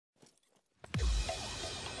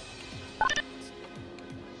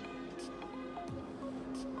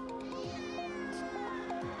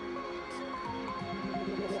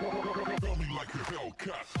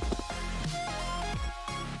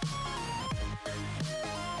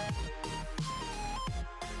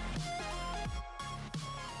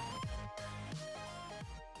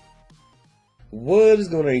What is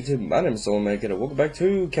going on YouTube? My name is Solomon and welcome back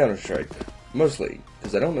to Counter-Strike. Mostly,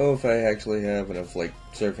 because I don't know if I actually have enough,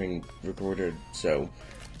 surfing recorded, so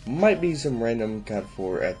might be some random COD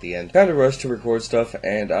 4 at the end. Kinda rushed to record stuff,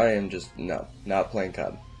 and I am just, not playing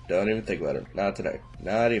COD. Don't even think about it. Not today.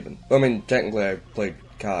 Not even. Well, I mean, technically I played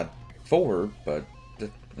COD 4, but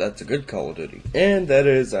that's a good Call of Duty. And that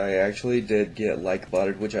is, I actually did get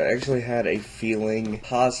like-botted, which I actually had a feeling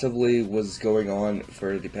possibly was going on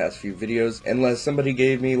for the past few videos. Unless somebody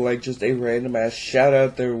gave me, just a random ass shout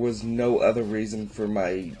out, there was no other reason for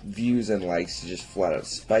my views and likes to just flat out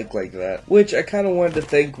spike like that. Which I kind of wanted to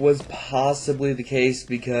think was possibly the case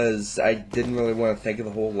because I didn't really want to think of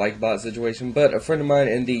the whole like-bot situation. But a friend of mine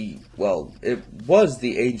in the, well, it was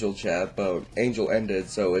the Angel chat, but Angel ended,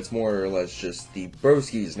 so it's more or less just the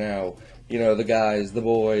broskies now, you know, the guys, the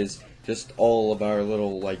boys, just all of our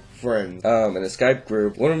little, friends, in a Skype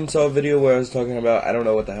group. One of them saw a video where I was talking about, I don't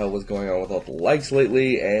know what the hell was going on with all the likes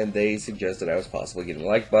lately, and they suggested I was possibly getting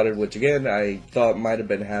like-botted, which again, I thought might have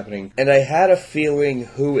been happening, and I had a feeling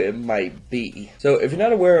who it might be. So, if you're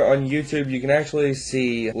not aware, on YouTube, you can actually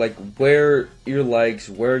see, where your likes,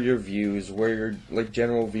 where your views, where your,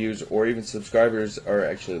 general views, or even subscribers are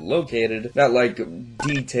actually located. Not,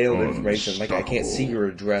 detailed information, I can't see your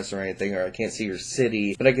address or anything, or I can't see your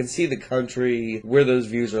city, but I can see the country, where those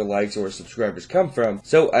views or likes or subscribers come from.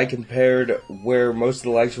 So I compared where most of the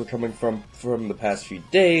likes were coming from the past few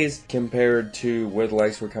days, compared to where the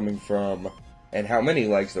likes were coming from, and how many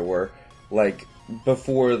likes there were,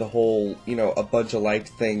 before the whole, a bunch of liked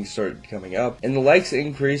things started coming up. And the likes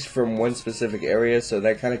increased from one specific area, so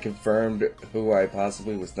that kind of confirmed who I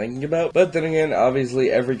possibly was thinking about. But then again, obviously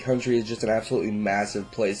every country is just an absolutely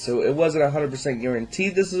massive place, so it wasn't 100%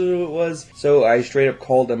 guaranteed this is who it was. So I straight up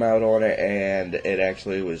called them out on it, and it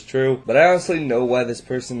actually was true. But I honestly know why this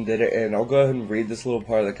person did it, and I'll go ahead and read this little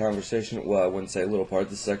part of the conversation. Well, I wouldn't say a little part,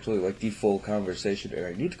 this is actually the full conversation, and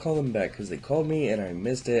I need to call them back because they called me and I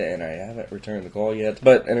missed it, and I haven't returned the call yet.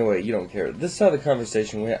 But anyway, you don't care. This is how the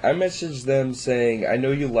conversation went. I messaged them saying, I know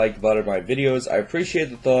you like-botted my videos. I appreciate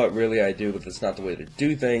the thought, really I do, but that's not the way to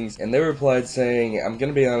do things. And they replied saying, I'm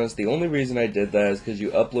gonna be honest, the only reason I did that is because you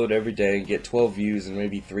upload every day and get 12 views and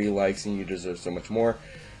maybe 3 likes and you deserve so much more.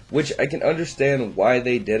 Which I can understand why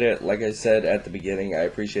they did it. Like I said at the beginning, I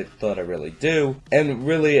appreciate the thought, I really do. And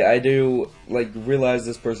really, I do, realize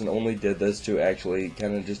this person only did this to actually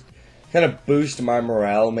kind of boost my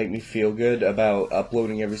morale, make me feel good about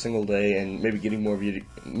uploading every single day and maybe getting more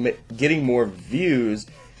views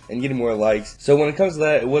and getting more likes. So when it comes to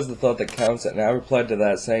that, it was the thought that counts, and I replied to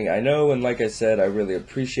that saying, I know, and like I said, I really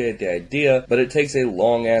appreciate the idea, but it takes a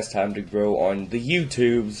long ass time to grow on the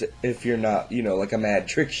YouTubes if you're not, a mad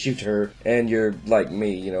trick shooter, and you're like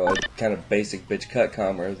me, a kind of basic bitch cut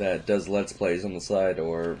commer that does let's plays on the side,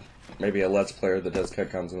 or maybe a let's player that does cut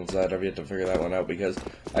comms on the side. I've yet to figure that one out because,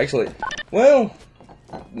 actually, well,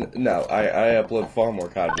 no, I upload far more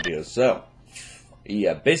COD videos, so,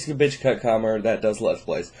 yeah, basically bitch cut commer that does let's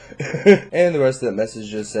plays. And the rest of that message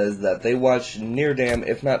just says that they watch near damn,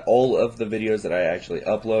 if not all of the videos that I actually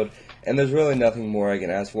upload, and there's really nothing more I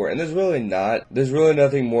can ask for, and there's really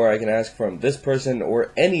nothing more I can ask from this person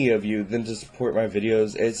or any of you than to support my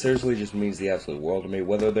videos. It seriously just means the absolute world to me,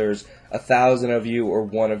 whether there's 1,000 of you, or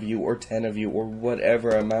 1 of you, or 10 of you, or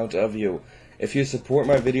whatever amount of you. If you support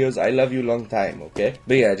my videos, I love you long time, okay?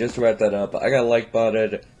 But yeah, just to wrap that up, I got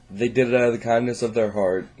like-botted. They did it out of the kindness of their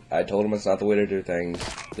heart. I told them it's not the way to do things.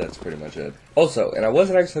 That's pretty much it. Also, and I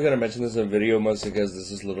wasn't actually going to mention this in a video, mostly because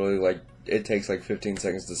this is literally it takes 15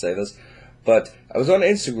 seconds to say this, but I was on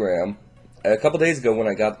Instagram a couple days ago when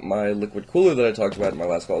I got my liquid cooler that I talked about in my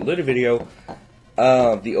last Call of Duty video,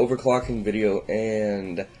 the overclocking video,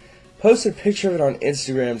 and posted a picture of it on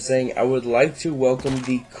Instagram saying I would like to welcome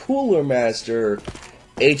the Cooler Master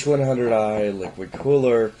H100i liquid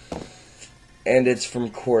cooler. And it's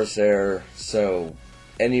from Corsair, so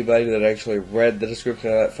anybody that actually read the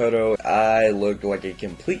description of that photo, I looked like a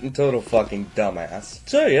complete and total fucking dumbass.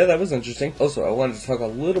 So yeah, that was interesting. Also, I wanted to talk a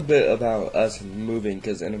little bit about us moving,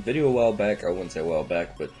 because in a video a while back, I wouldn't say a while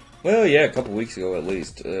back, but, well, yeah, a couple weeks ago at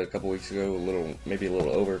least. A couple weeks ago, maybe a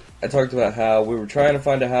little over. I talked about how we were trying to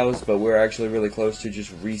find a house, but we're actually really close to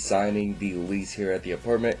just re-signing the lease here at the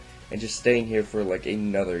apartment and just staying here for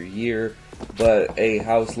another year. But a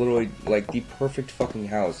house, literally, the perfect fucking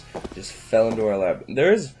house, just fell into our lap.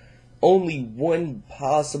 There is only one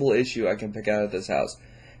possible issue I can pick out of this house.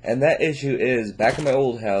 And that issue is, back in my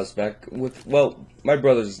old house, back with, well, my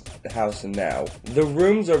brother's house now, the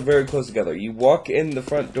rooms are very close together. You walk in the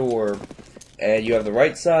front door, and you have the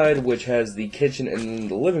right side, which has the kitchen and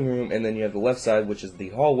the living room, and then you have the left side, which is the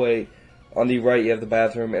hallway, On the right, you have the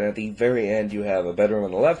bathroom, and at the very end, you have a bedroom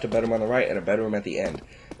on the left, a bedroom on the right, and a bedroom at the end.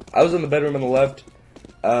 I was in the bedroom on the left.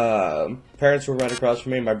 Parents were right across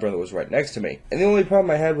from me, my brother was right next to me. And the only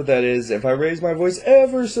problem I had with that is, if I raised my voice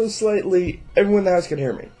ever so slightly, everyone in the house could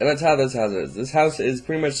hear me. And that's how this house is. This house is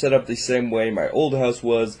pretty much set up the same way my old house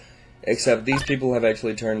was, except these people have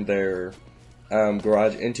actually turned their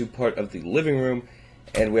garage into part of the living room,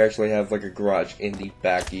 and we actually have like a garage in the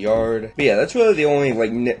backyard. But yeah, that's really the only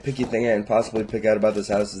like nitpicky thing I can possibly pick out about this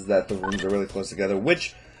house, is that the rooms are really close together,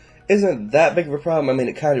 which isn't that big of a problem. I mean,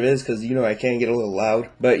 it kind of is, because, you know, I can get a little loud.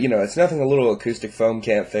 But, you know, it's nothing a little acoustic foam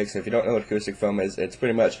can't fix. If you don't know what acoustic foam is, it's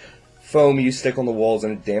pretty much foam you stick on the walls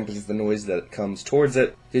and it dampens the noise that comes towards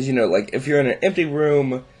it. Because, you know, like, if you're in an empty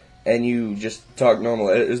room and you just talk normal,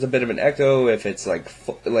 there's a bit of an echo. If it's, like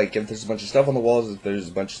if there's a bunch of stuff on the walls, if there's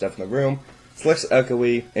a bunch of stuff in the room, it's less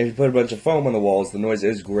echoey. And if you put a bunch of foam on the walls, the noise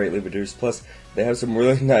is greatly reduced. Plus, they have some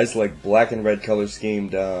really nice, like, black and red color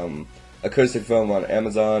schemed, acoustic foam on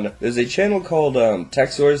Amazon. There's a channel called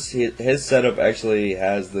TechSource. His setup actually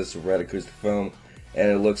has this red acoustic foam,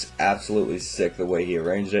 and it looks absolutely sick the way he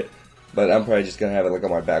arranged it. But I'm probably just gonna have it like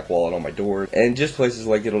on my back wall and on my door, and just places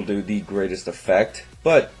like it'll do the greatest effect.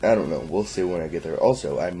 But I don't know, we'll see when I get there.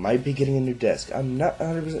 Also, I might be getting a new desk. I'm not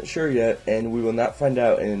 100% sure yet, and we will not find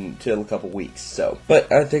out until a couple weeks. So,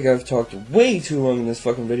 but I think I've talked way too long in this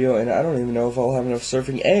fucking video, and I don't even know if I'll have enough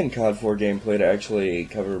surfing and COD 4 gameplay to actually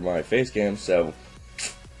cover my face cam. So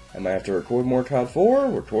I might have to record more COD 4,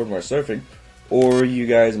 record more surfing, or you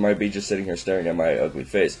guys might be just sitting here staring at my ugly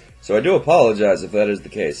face. So I do apologize if that is the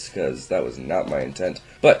case, because that was not my intent.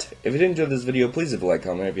 But if you did enjoy this video, please leave a like,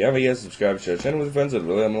 comment. If you haven't yet, subscribe, share the channel with your friends. It would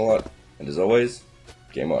really help me a lot. And as always,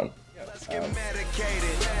 game on.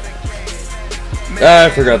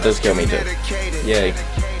 I forgot this killed me too. Yay.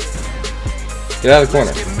 Get out of the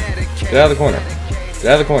corner. Get out of the corner. Get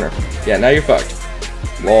out of the corner. Yeah, now you're fucked.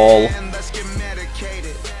 Lol.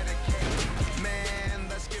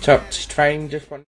 So, just trying just one.